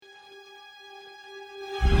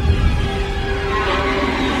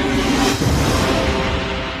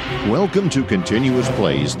Welcome to Continuous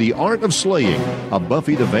Plays, The Art of Slaying, a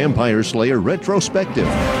Buffy the Vampire Slayer retrospective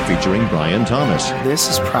featuring Brian Thomas. This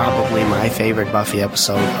is probably my favorite Buffy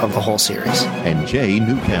episode of the whole series. And Jay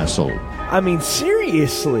Newcastle. I mean,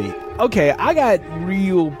 seriously. Okay, I got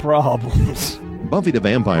real problems. Buffy the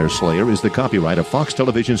Vampire Slayer is the copyright of Fox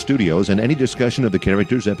Television Studios, and any discussion of the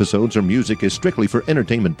characters, episodes, or music is strictly for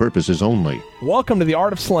entertainment purposes only. Welcome to The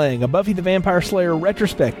Art of Slaying, a Buffy the Vampire Slayer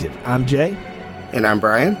retrospective. I'm Jay. And I'm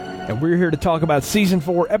Brian. And we're here to talk about Season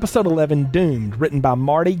 4, Episode 11, Doomed, written by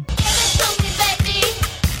Marty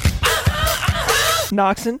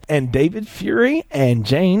Noxon and David Fury and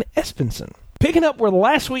Jane Espenson. Picking up where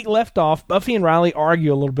last week left off, Buffy and Riley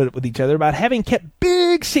argue a little bit with each other about having kept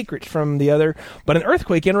big secrets from the other, but an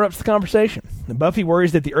earthquake interrupts the conversation. Buffy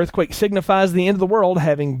worries that the earthquake signifies the end of the world,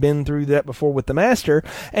 having been through that before with the Master,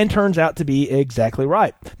 and turns out to be exactly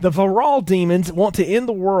right. The Varal demons want to end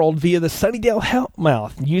the world via the Sunnydale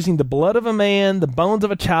Hellmouth, using the blood of a man, the bones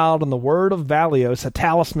of a child, and the word of Valios, a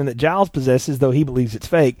talisman that Giles possesses, though he believes it's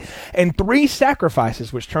fake, and 3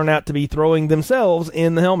 sacrifices, which turn out to be throwing themselves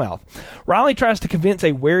in the Hellmouth. Riley tries to convince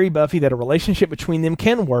a wary Buffy that a relationship between them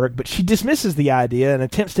can work, but she dismisses the idea and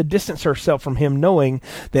attempts to distance herself from him, knowing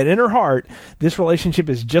that in her heart, this relationship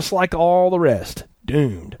is just like all the rest,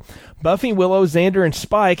 doomed. Buffy, Willow, Xander, and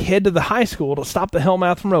Spike head to the high school to stop the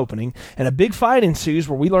Hellmouth from opening, and a big fight ensues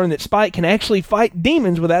where we learn that Spike can actually fight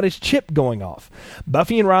demons without his chip going off.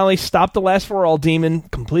 Buffy and Riley stop the last Varal demon,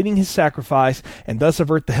 completing his sacrifice, and thus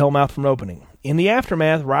avert the Hellmouth from opening. In the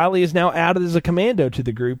aftermath, Riley is now outed as a commando to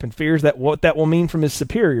the group and fears that what that will mean from his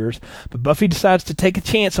superiors, but Buffy decides to take a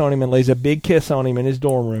chance on him and lays a big kiss on him in his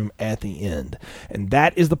dorm room at the end. And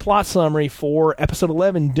that is the plot summary for Episode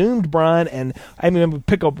 11, Doomed, Brian, and I'm going to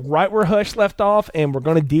pick up right where Hush left off, and we're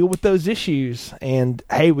going to deal with those issues. And,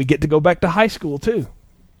 hey, we get to go back to high school, too.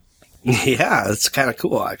 Yeah, it's kind of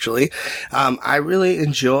cool, actually. I really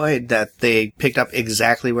enjoyed that they picked up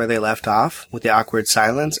exactly where they left off with the awkward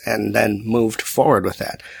silence and then moved forward with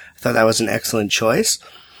that. I thought that was an excellent choice.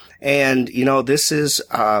 And, you know, this is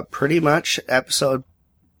pretty much episode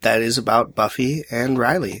that is about Buffy and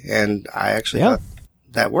Riley. And I actually thought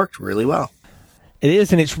that worked really well. It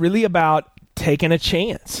is, and it's really about taking a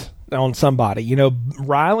chance on somebody. You know,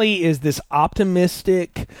 Riley is this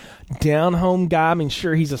optimistic, down-home guy. I mean,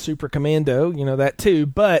 sure, he's a super commando, you know, that too,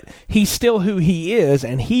 but he's still who he is,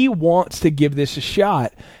 and he wants to give this a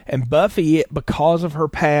shot. And Buffy, because of her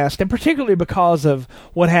past, and particularly because of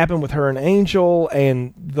what happened with her and Angel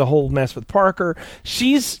and the whole mess with Parker,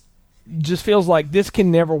 she's just feels like this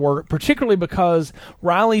can never work, particularly because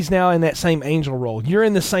Riley's now in that same Angel role. You're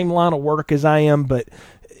in the same line of work as I am, but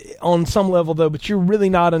on some level, though, but you're really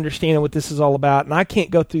not understanding what this is all about, and I can't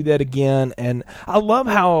go through that again. And I love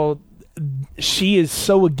how she is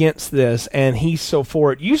so against this, and he's so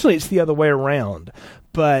for it. Usually it's the other way around,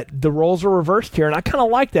 but the roles are reversed here, and I kind of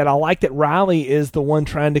like that. I like that Riley is the one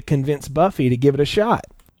trying to convince Buffy to give it a shot.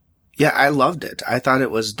 Yeah, I loved it. I thought it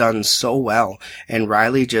was done so well, and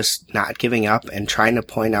Riley just not giving up and trying to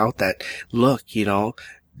point out that, look, you know,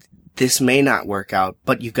 this may not work out,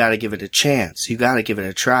 but you got to give it a chance. You got to give it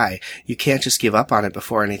a try. You can't just give up on it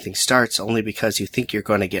before anything starts only because you think you're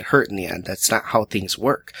going to get hurt in the end. That's not how things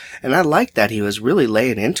work. And I like that he was really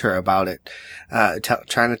laying into her about it,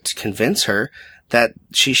 trying to convince her that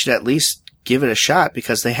she should at least give it a shot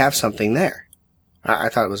because they have something there. I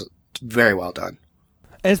thought it was very well done.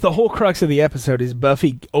 As the whole crux of the episode is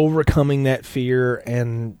Buffy overcoming that fear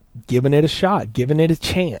and giving it a shot, giving it a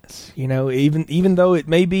chance. You know, even though it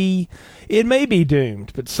may be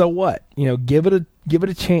doomed, but so what? You know, give it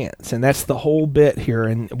a chance, and that's the whole bit here.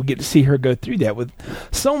 And we get to see her go through that with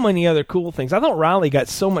so many other cool things. I thought Riley got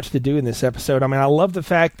so much to do in this episode. I mean, I love the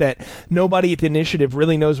fact that nobody at the initiative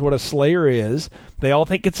really knows what a Slayer is. They all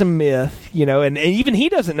think it's a myth, you know, and even he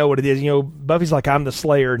doesn't know what it is. You know, Buffy's like, "I'm the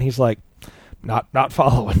Slayer," and he's like, not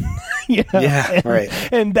following. You know? Yeah, right.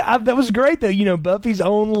 And that was great, though. You know, Buffy's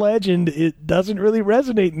own legend, it doesn't really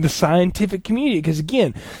resonate in the scientific community because,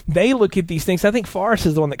 again, they look at these things. I think Forrest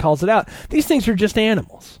is the one that calls it out. These things are just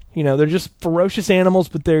animals. You know, they're just ferocious animals,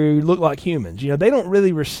 but they look like humans. You know, they don't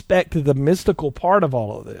really respect the mystical part of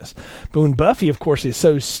all of this. But when Buffy, of course, is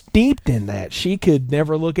so steeped in that, she could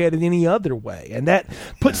never look at it any other way. And that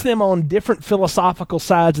puts them on different philosophical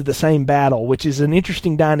sides of the same battle, which is an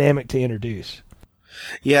interesting dynamic to introduce.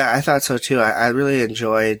 Yeah, I thought so too. I really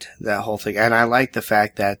enjoyed that whole thing. And I like the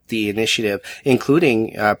fact that the initiative,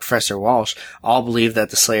 including Professor Walsh, all believed that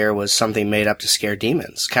the Slayer was something made up to scare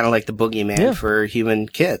demons. Kind of like the boogeyman for human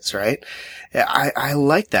kids, right? I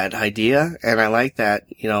like that idea. And I like that,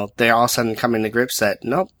 they're all of a sudden coming to grips that,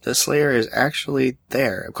 nope, the Slayer is actually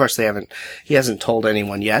there. Of course, he hasn't told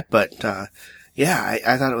anyone yet, but, I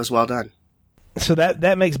thought it was well done. So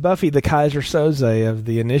that makes Buffy the Kaiser Soze of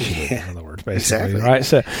the initiative, in other words, basically, exactly. right?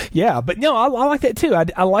 So, but no, I like that too.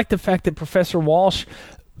 I like the fact that Professor Walsh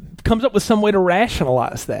comes up with some way to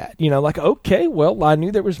rationalize that. Like, okay, well, I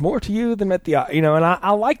knew there was more to you than met the eye. And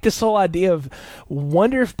I like this whole idea of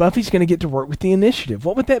wonder if Buffy's going to get to work with the initiative.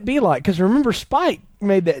 What would that be like? Because remember, Spike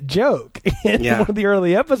made that joke in one of the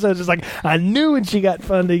early episodes. It's like, I knew when she got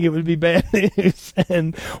funding it would be bad news.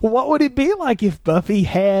 And what would it be like if Buffy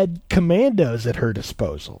had commandos at her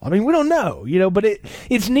disposal? I mean, we don't know, but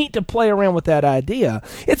it's neat to play around with that idea.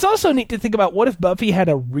 It's also neat to think about what if Buffy had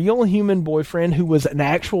a real human boyfriend who was an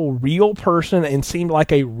actual real person and seemed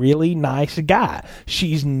like a really nice guy.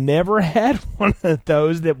 She's never had one of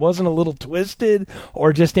those that wasn't a little twisted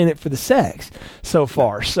or just in it for the sex so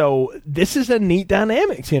far. So this is a neat dynamics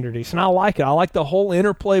introduced, and I like it. I like the whole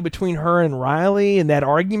interplay between her and Riley and that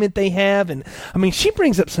argument they have. And I mean, she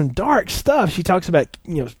brings up some dark stuff. She talks about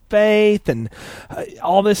faith and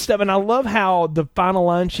all this stuff, and I love how the final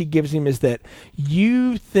line she gives him is that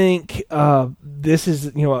you think this is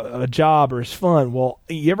a job or is fun. Well,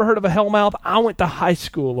 you ever heard of a hellmouth? I went to high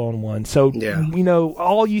school on one, so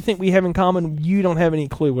all you think we have in common, you don't have any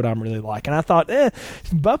clue what I'm really like. And I thought,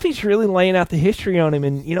 Buffy's really laying out the history on him,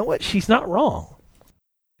 and you know what? She's not wrong.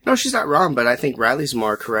 No, she's not wrong, but I think Riley's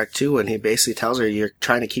more correct too when he basically tells her you're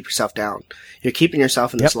trying to keep yourself down. You're keeping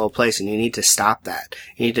yourself in this low place, and you need to stop that.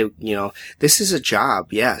 You need to, this is a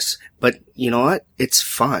job, yes, but you know what? It's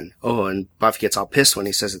fun. Oh, and Buffy gets all pissed when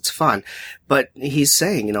he says it's fun. But he's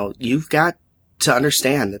saying, you've got to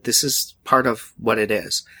understand that this is part of what it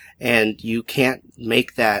is, and you can't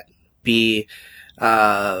make that be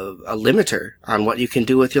a limiter on what you can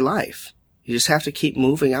do with your life. You just have to keep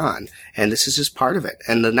moving on. And this is just part of it.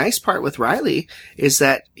 And the nice part with Riley is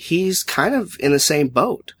that he's kind of in the same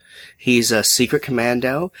boat. He's a secret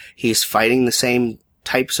commando. He's fighting the same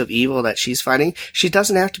types of evil that she's fighting. She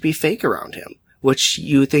doesn't have to be fake around him, which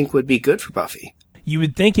you think would be good for Buffy. You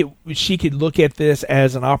would think she could look at this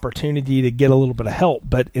as an opportunity to get a little bit of help,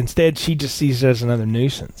 but instead she just sees it as another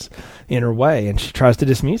nuisance in her way, and she tries to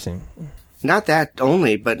dismiss him. Not that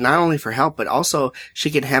only, but not only for help, but also she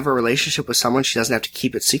can have a relationship with someone she doesn't have to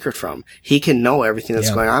keep it secret from. He can know everything that's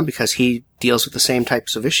going on because he deals with the same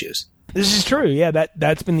types of issues. This is true. Yeah,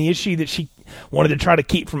 that's been the issue that she wanted to try to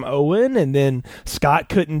keep from Owen, and then Scott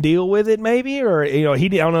couldn't deal with it, maybe, or I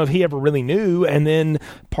don't know if he ever really knew, and then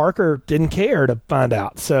Parker didn't care to find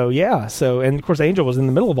out. So and of course Angel was in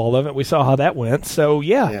the middle of all of it. We saw how that went. So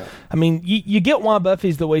I mean, you get why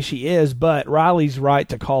Buffy's the way she is, but Riley's right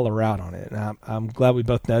to call her out on it. And I'm glad we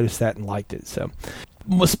both noticed that and liked it. So,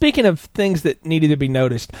 well, speaking of things that needed to be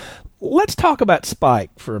noticed, let's talk about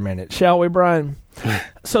Spike for a minute, shall we, Brian?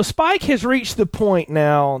 So Spike has reached the point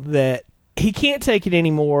now that he can't take it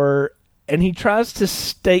anymore, and he tries to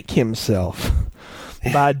stake himself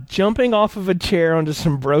by jumping off of a chair onto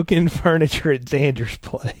some broken furniture at Xander's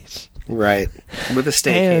place. Right. With a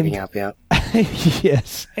stake hanging up, yeah.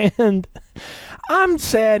 Yes, and I'm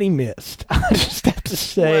sad he missed. I just have to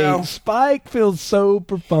say, Spike feels so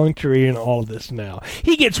perfunctory in all of this now.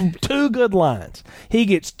 He gets two good lines.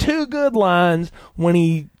 When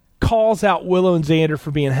he calls out Willow and Xander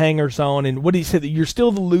for being hangers-on, and what he said, that you're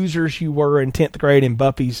still the losers you were in 10th grade, and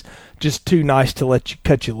Buffy's just too nice to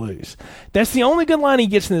cut you loose. That's the only good line he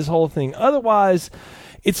gets in this whole thing. Otherwise,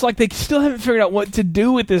 it's like they still haven't figured out what to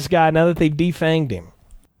do with this guy now that they've defanged him.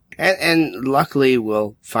 And luckily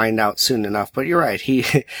we'll find out soon enough, but you're right. He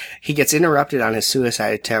gets interrupted on his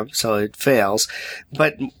suicide attempt, so it fails.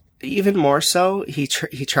 But even more so, he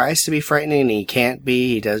tries to be frightening and he can't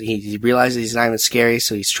be. He realizes he's not even scary,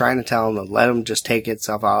 so he's trying to tell him to let him just take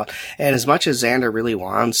itself out. And as much as Xander really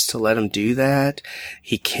wants to let him do that,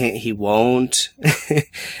 he won't.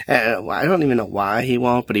 I don't even know why he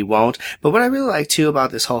won't, but he won't. But what I really like too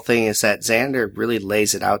about this whole thing is that Xander really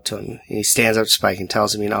lays it out to him. He stands up to Spike and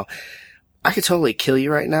tells him, I could totally kill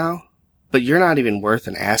you right now, but you're not even worth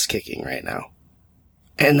an ass kicking right now.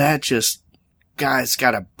 And that just, guy's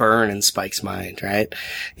got to burn in Spike's mind, right?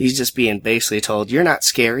 He's just being basically told, you're not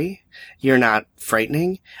scary, you're not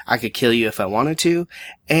frightening, I could kill you if I wanted to,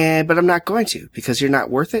 but I'm not going to, because you're not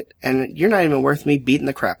worth it, and you're not even worth me beating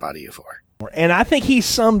the crap out of you for. And I think he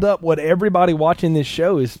summed up what everybody watching this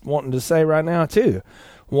show is wanting to say right now, too.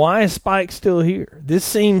 Why is Spike still here? This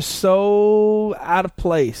seems so out of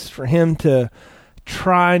place for him to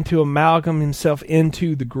trying to amalgam himself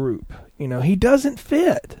into the group. You know, he doesn't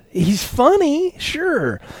fit. He's funny,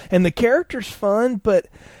 sure, and the character's fun, but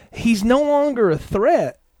he's no longer a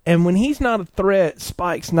threat. And when he's not a threat,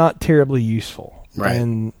 Spike's not terribly useful. Right.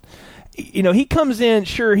 And, you know, he comes in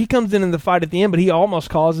the fight at the end, but he almost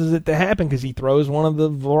causes it to happen because he throws one of the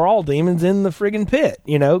Voral demons in the friggin' pit,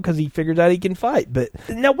 you know, because he figures out he can fight. But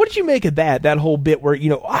now, what did you make of that whole bit where, you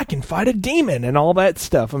know, I can fight a demon and all that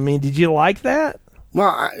stuff? I mean, did you like that?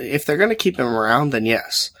 Well, if they're going to keep him around, then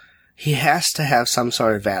yes. He has to have some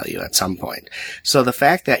sort of value at some point. So the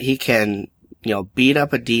fact that he can, you know, beat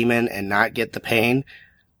up a demon and not get the pain,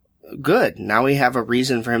 good. Now we have a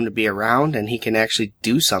reason for him to be around, and he can actually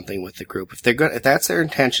do something with the group. If that's their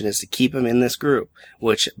intention, is to keep him in this group,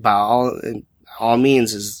 which by all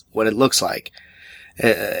means is what it looks like,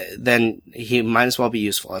 then he might as well be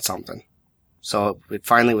useful at something. So it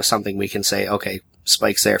finally was something we can say, okay,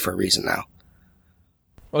 Spike's there for a reason now.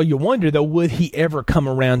 Well, you wonder, though, would he ever come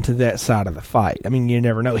around to that side of the fight? I mean, you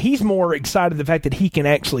never know. He's more excited the fact that he can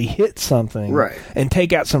actually hit something and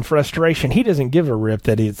take out some frustration. He doesn't give a rip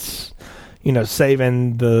that it's, you know,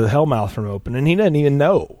 saving the Hellmouth from opening. He doesn't even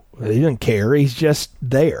know. He doesn't care. He's just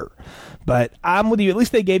there. But I'm with you. At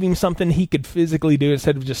least they gave him something he could physically do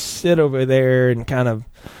instead of just sit over there and kind of,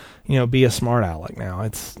 you know, be a smart aleck now.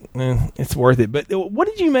 It's worth it. But what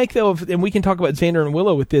did you make, though, and we can talk about Xander and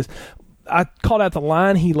Willow with this, I called out the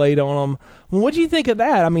line he laid on them. What do you think of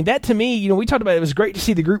that? I mean, that to me, you know, we talked about it was great to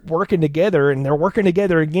see the group working together, and they're working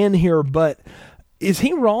together again here, but is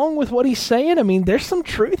he wrong with what he's saying? I mean, there's some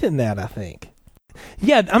truth in that, I think.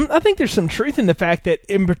 Yeah, I think there's some truth in the fact that,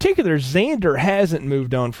 in particular, Xander hasn't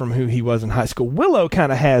moved on from who he was in high school. Willow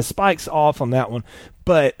kind of has. Spike's off on that one,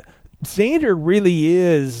 but Xander really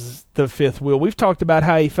is the fifth wheel. We've talked about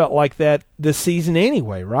how he felt like that this season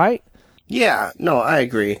anyway, right? Yeah, no, I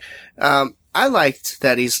agree. I liked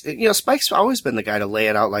that he's, you know, Spike's always been the guy to lay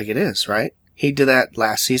it out like it is, right? He did that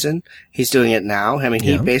last season. He's doing it now. I mean,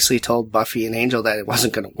 he basically told Buffy and Angel that it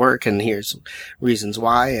wasn't going to work, and here's reasons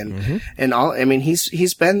why, and all. I mean,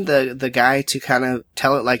 he's been the guy to kind of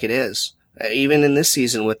tell it like it is. Even in this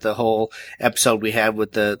season with the whole episode we had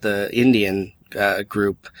with the Indian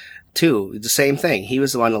group too, the same thing. He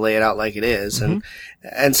was the one to lay it out like it is,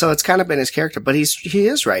 and so it's kind of been his character. But he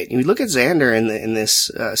is right. You look at Xander in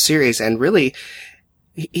this series, and really,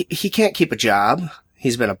 he can't keep a job.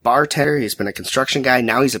 He's been a bartender. He's been a construction guy.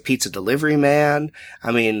 Now he's a pizza delivery man.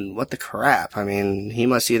 I mean, what the crap? I mean, he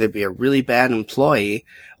must either be a really bad employee,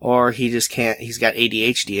 or he just can't. He's got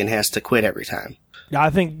ADHD and has to quit every time. I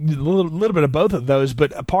think a little bit of both of those,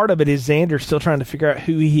 but a part of it is Xander still trying to figure out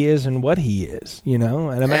who he is and what he is, you know?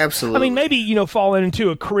 And I mean, absolutely. I mean, maybe, you know, falling into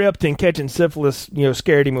a crypt and catching syphilis, you know,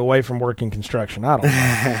 scared him away from working construction. I don't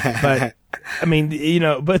know. But, I mean, you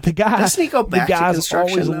know, but the guy, doesn't he go back the guy's to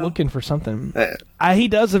always though? looking for something. He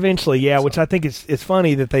does eventually, yeah, which I think it's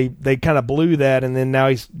funny that they kind of blew that, and then now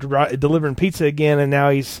he's delivering pizza again, and now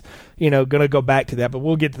he's, you know, going to go back to that, but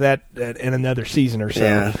we'll get to that in another season or so.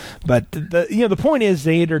 Yeah. But the point is,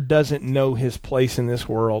 Xander doesn't know his place in this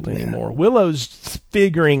world anymore. Yeah. Willow's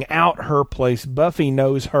figuring out her place. Buffy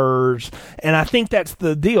knows hers, and I think that's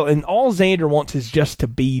the deal. And all Xander wants is just to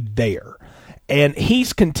be there. And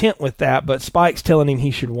he's content with that, but Spike's telling him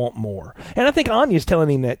he should want more. And I think Anya's telling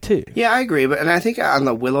him that too. Yeah, I agree. And I think on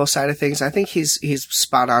the Willow side of things, I think he's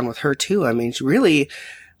spot on with her too. I mean, really,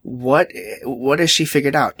 what has she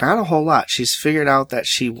figured out? Not a whole lot. She's figured out that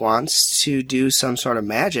she wants to do some sort of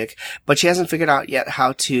magic, but she hasn't figured out yet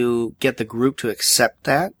how to get the group to accept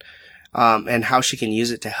that, and how she can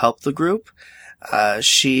use it to help the group.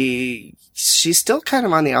 She's still kind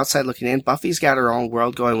of on the outside looking in. Buffy's got her own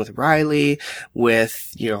world going with Riley,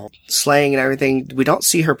 with, you know, slaying and everything. We don't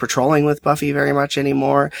see her patrolling with Buffy very much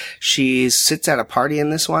anymore. She sits at a party in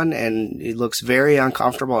this one, and it looks very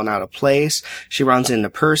uncomfortable and out of place. She runs into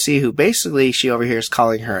Percy, who basically she overhears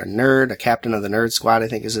calling her a nerd, a captain of the nerd squad, I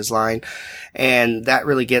think is his line. And that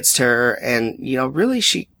really gets to her. And, you know, really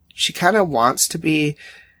she kind of wants to be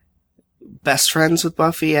best friends with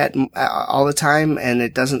Buffy all the time, and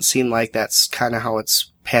it doesn't seem like that's kind of how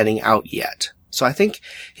it's panning out yet. So I think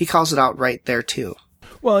he calls it out right there too.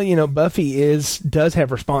 Well, you know, Buffy does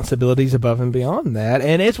have responsibilities above and beyond that,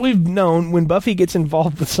 and as we've known, when Buffy gets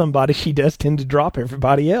involved with somebody, she does tend to drop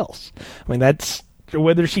everybody else. I mean, that's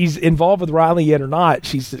whether she's involved with Riley yet or not,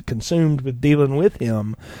 she's consumed with dealing with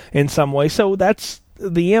him in some way. So that's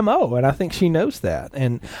the MO, and I think she knows that.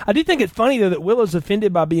 And I do think it's funny, though, that Willow's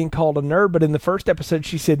offended by being called a nerd, but in the first episode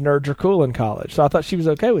she said nerds are cool in college. So I thought she was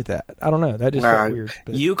okay with that. I don't know. That just felt weird.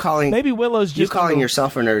 But maybe Willow's just... You calling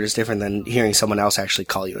yourself a nerd is different than hearing someone else actually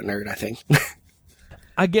call you a nerd, I think.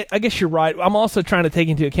 I guess you're right. I'm also trying to take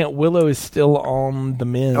into account Willow is still on the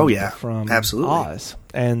mend from absolutely. Oz,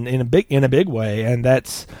 and in a big way, and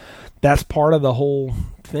that's part of the whole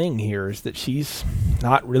thing here, is that she's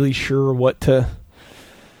not really sure what to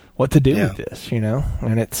do with this,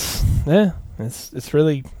 and it's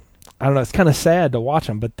really, I don't know, it's kind of sad to watch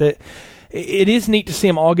them, but it is neat to see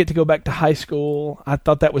them all get to go back to high school. I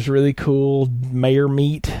thought that was really cool. Mayor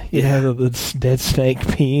meet, the dead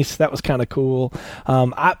snake piece. That was kind of cool.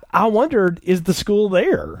 I wondered, is the school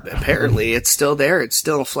there? Apparently, it's still there. It's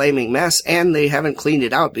still a flaming mess, and they haven't cleaned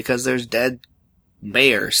it out because there's dead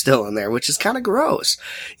bear still in there, which is kind of gross.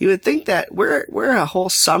 You would think that we're a whole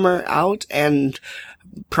summer out and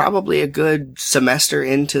probably a good semester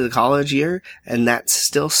into the college year, and that's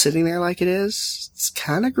still sitting there like it is. It's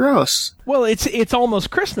kind of gross. Well, it's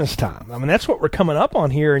almost Christmas time. I mean, that's what we're coming up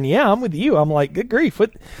on here, and I'm with you. I'm like, good grief,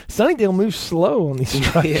 Sunnydale moves slow on these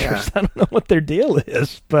structures. Yeah. I don't know what their deal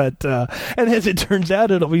is, but and as it turns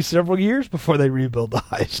out, it'll be several years before they rebuild the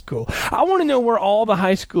high school. I want to know where all the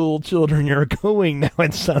high school children are going now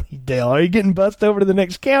in Sunnydale. Are you getting bussed over to the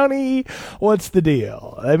next county? What's the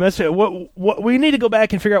deal? They must have, what we need to go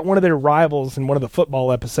back and figure out one of their rivals in one of the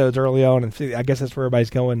football episodes early on, and I guess that's where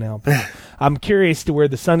everybody's going now. I'm curious to where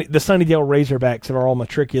the Sunnydale Razorbacks are all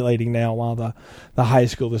matriculating now, while the high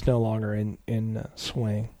school is no longer in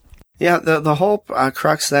swing. Yeah, the whole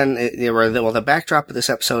crux then, the backdrop of this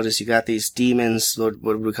episode is you got these demons, what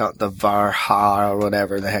do we call it, the Varha, or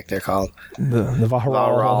whatever the heck they're called. The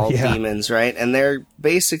Vaharal demons, right? And they're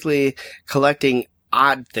basically collecting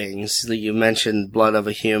odd things. You mentioned blood of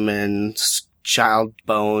a human, child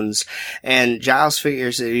bones, and Giles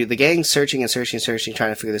figures the gang's searching,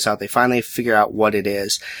 trying to figure this out. They finally figure out what it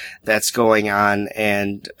is that's going on,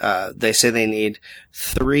 and they say they need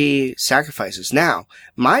 3 sacrifices. Now,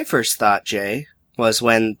 my first thought, Jay, was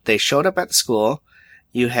when they showed up at the school,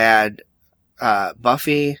 you had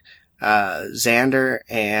Buffy, Xander,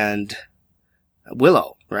 and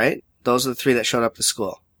Willow, right? Those are the 3 that showed up at the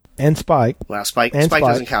school. And Spike. Well, Spike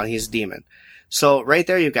doesn't count. He's a demon. So right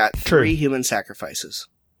there you've got 3 human sacrifices.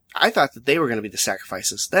 I thought that they were going to be the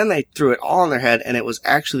sacrifices. Then they threw it all on their head, and it was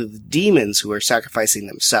actually the demons who were sacrificing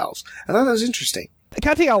themselves. I thought that was interesting.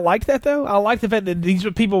 Can I tell you, I like that, though? I like the fact that these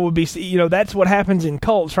people would be, that's what happens in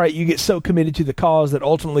cults, right? You get so committed to the cause that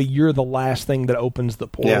ultimately you're the last thing that opens the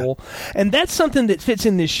portal. Yeah. And that's something that fits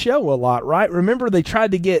in this show a lot, right? Remember, they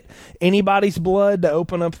tried to get anybody's blood to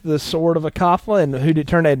open up the sword of Akafla, and who did it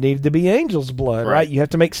turn out? It needed to be Angel's blood, right? You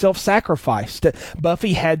have to make self-sacrifice.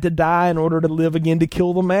 Buffy had to die in order to live again to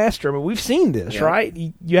kill the Master. I mean, we've seen this, right?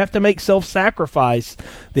 You have to make self-sacrifice.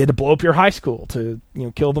 They had to blow up your high school to,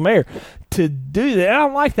 kill the mayor. To do that, I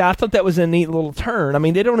like that. I thought that was a neat little turn. I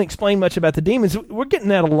mean, they don't explain much about the demons. We're getting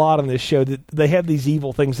that a lot on this show, that they have these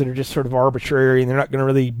evil things that are just sort of arbitrary, and they're not going to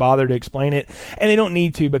really bother to explain it. And they don't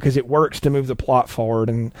need to, because it works to move the plot forward.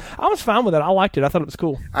 And I was fine with it. I liked it. I thought it was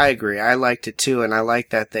cool. I agree. I liked it too, and I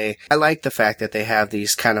like the fact that they have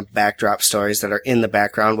these kind of backdrop stories that are in the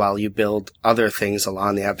background while you build other things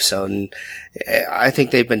along the episode. And I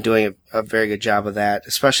think they've been doing a very good job of that,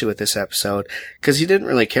 especially with this episode, because you didn't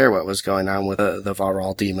really care what was going on with the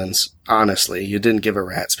Varral demons. Honestly, you didn't give a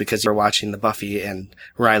rat's, because you were watching the Buffy and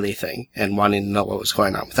Riley thing and wanting to know what was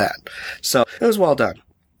going on with that. So it was well done.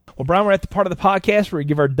 Well, Brian, we're at the part of the podcast where we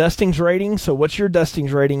give our Dustings rating. So what's your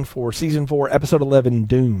Dustings rating for Season 4, Episode 11,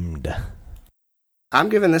 Doomed? I'm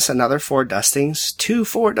giving this another 4 dustings. 2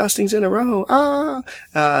 4 dustings in a row.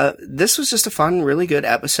 This was just a fun, really good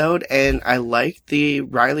episode, and I like the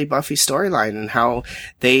Riley Buffy storyline and how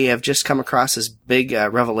they have just come across this big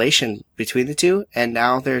revelation between the two, and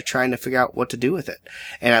now they're trying to figure out what to do with it.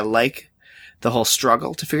 And I like the whole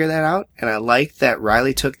struggle to figure that out, and I like that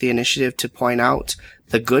Riley took the initiative to point out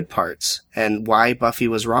the good parts and why Buffy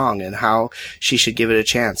was wrong and how she should give it a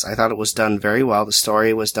chance. I thought it was done very well. The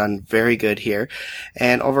story was done very good here.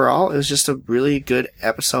 And overall, it was just a really good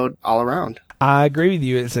episode all around. I agree with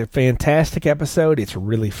you. It's a fantastic episode. It's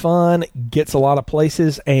really fun, gets a lot of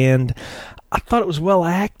places, and I thought it was well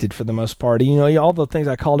acted for the most part. You know, all the things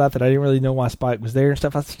I called out that I didn't really know why Spike was there and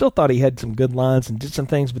stuff, I still thought he had some good lines and did some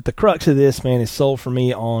things, but the crux of this, man, is sold for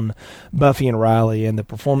me on Buffy and Riley and the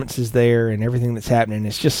performances there and everything that's happening.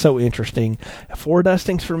 It's just so interesting. 4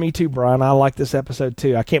 dustings for me too, Brian. I like this episode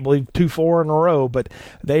too. I can't believe 2-4 in a row, but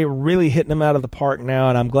they're really hitting them out of the park now,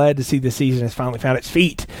 and I'm glad to see the season has finally found its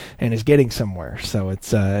feet and is getting somewhere. So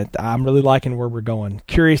it's I'm really liking where we're going.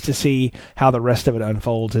 Curious to see how the rest of it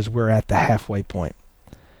unfolds as we're at the halfway point.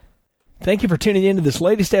 Thank you for tuning in to this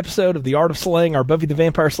latest episode of The Art of Slaying, our Buffy the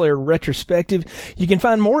Vampire Slayer retrospective. You can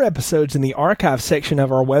find more episodes in the archive section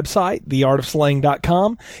of our website,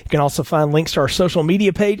 theartofslaying.com. You can also find links to our social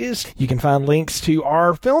media pages. You can find links to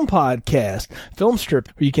our film podcast, Film Strip,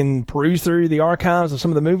 where you can peruse through the archives of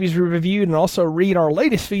some of the movies we reviewed and also read our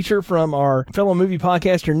latest feature from our fellow movie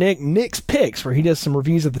podcaster, Nick's Picks, where he does some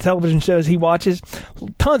reviews of the television shows he watches.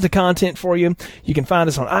 Tons of content for you. You can find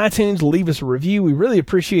us on iTunes. Leave us a review. We really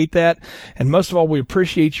appreciate that. And most of all, we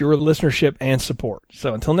appreciate your listenership and support.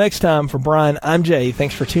 So until next time, for Brian, I'm Jay.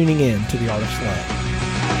 Thanks for tuning in to The Art of Slaying.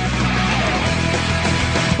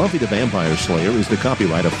 Buffy the Vampire Slayer is the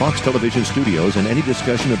copyright of Fox Television Studios, and any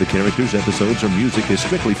discussion of the characters, episodes, or music is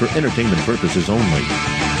strictly for entertainment purposes only.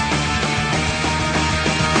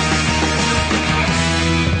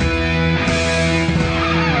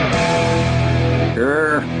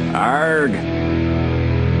 Arg.